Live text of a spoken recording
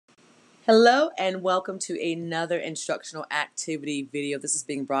Hello and welcome to another instructional activity video. This is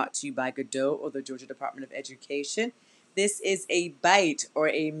being brought to you by Godot or the Georgia Department of Education. This is a bite or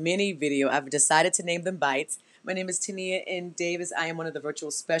a mini video. I've decided to name them bites. My name is Tania N. Davis. I am one of the virtual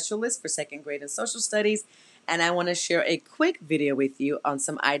specialists for second grade in social studies, and I want to share a quick video with you on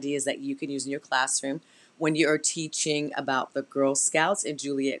some ideas that you can use in your classroom when you are teaching about the Girl Scouts and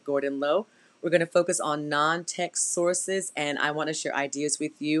Juliette Gordon Low. We're going to focus on non-text sources, and I want to share ideas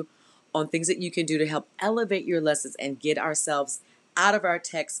with you on things that you can do to help elevate your lessons and get ourselves out of our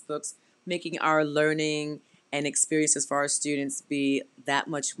textbooks, making our learning and experiences for our students be that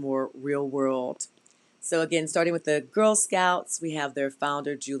much more real world. So again, starting with the Girl Scouts, we have their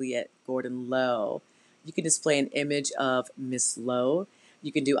founder, Juliette Gordon Low. You can display an image of Miss Low.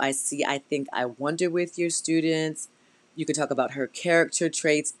 You can do I see, I think, I wonder with your students. You can talk about her character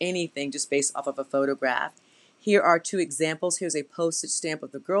traits, anything just based off of a photograph. Here are two examples. Here's a postage stamp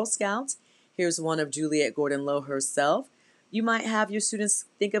of the Girl Scouts. Here's one of Juliette Gordon Low herself. You might have your students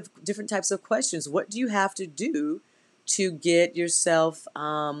think of different types of questions. What do you have to do to get yourself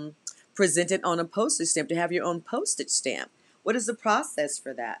presented on a postage stamp, to have your own postage stamp? What is the process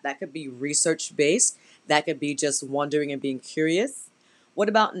for that? That could be research-based. That could be just wondering and being curious. What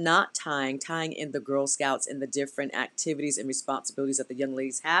about not tying in the Girl Scouts and the different activities and responsibilities that the young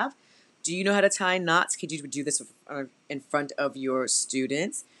ladies have? Do you know how to tie knots? Could you do this in front of your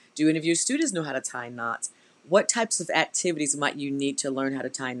students? Do any of your students know how to tie knots? What types of activities might you need to learn how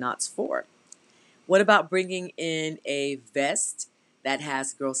to tie knots for? What about bringing in a vest that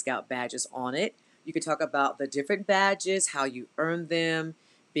has Girl Scout badges on it? You could talk about the different badges, how you earn them,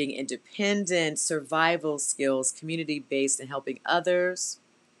 being independent, survival skills, community-based, and helping others.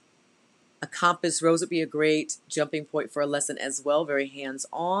 A compass rose would be a great jumping point for a lesson as well, very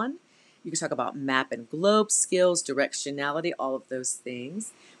hands-on. You can talk about map and globe skills, directionality, all of those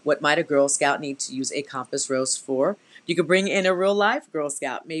things. What might a Girl Scout need to use a compass rose for? You could bring in a real-life Girl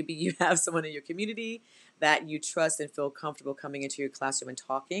Scout. Maybe you have someone in your community that you trust and feel comfortable coming into your classroom and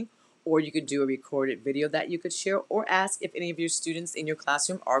talking, or you could do a recorded video that you could share, or ask if any of your students in your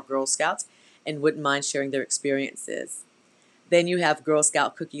classroom are Girl Scouts and wouldn't mind sharing their experiences. Then you have Girl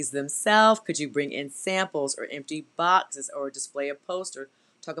Scout cookies themselves. Could you bring in samples or empty boxes or display a poster?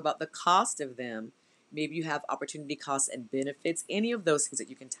 Talk about the cost of them. Maybe you have opportunity costs and benefits. Any of those things that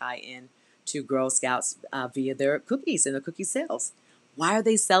you can tie in to Girl Scouts via their cookies and the cookie sales. Why are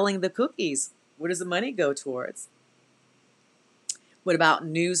they selling the cookies? Where does the money go towards? What about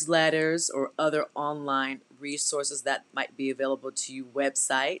newsletters or other online resources that might be available to you?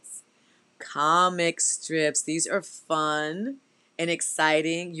 Websites, comic strips. These are fun and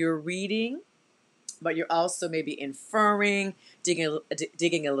exciting. You're reading, but you're also maybe inferring,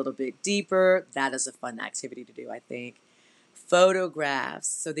 digging a little bit deeper. That is a fun activity to do, I think. Photographs.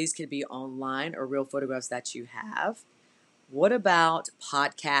 So these could be online or real photographs that you have. What about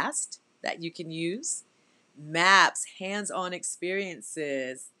podcast that you can use? Maps, hands-on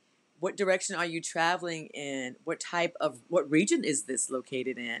experiences. What direction are you traveling in? What region is this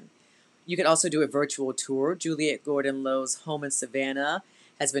located in? You could also do a virtual tour. Juliette Gordon Low's home in Savannah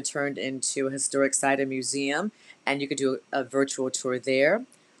has been turned into a historic site and museum, and you could do a virtual tour there.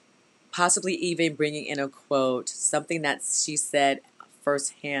 Possibly even bringing in a quote, something that she said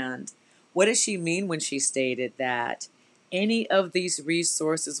firsthand. What does she mean when she stated that any of these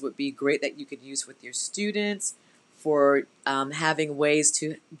resources would be great that you could use with your students for having ways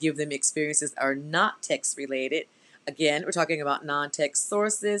to give them experiences that are not text related? Again, we're talking about non-text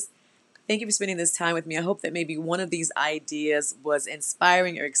sources. Thank you for spending this time with me. I hope that maybe one of these ideas was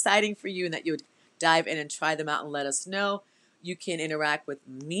inspiring or exciting for you and that you would dive in and try them out and let us know. You can interact with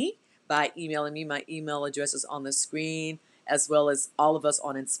me by emailing me. My email address is on the screen, as well as all of us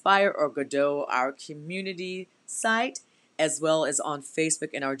on Inspire or Godot, our community site, as well as on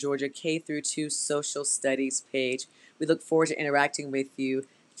Facebook and our Georgia K-2 social studies page. We look forward to interacting with you.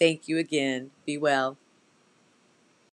 Thank you again. Be well.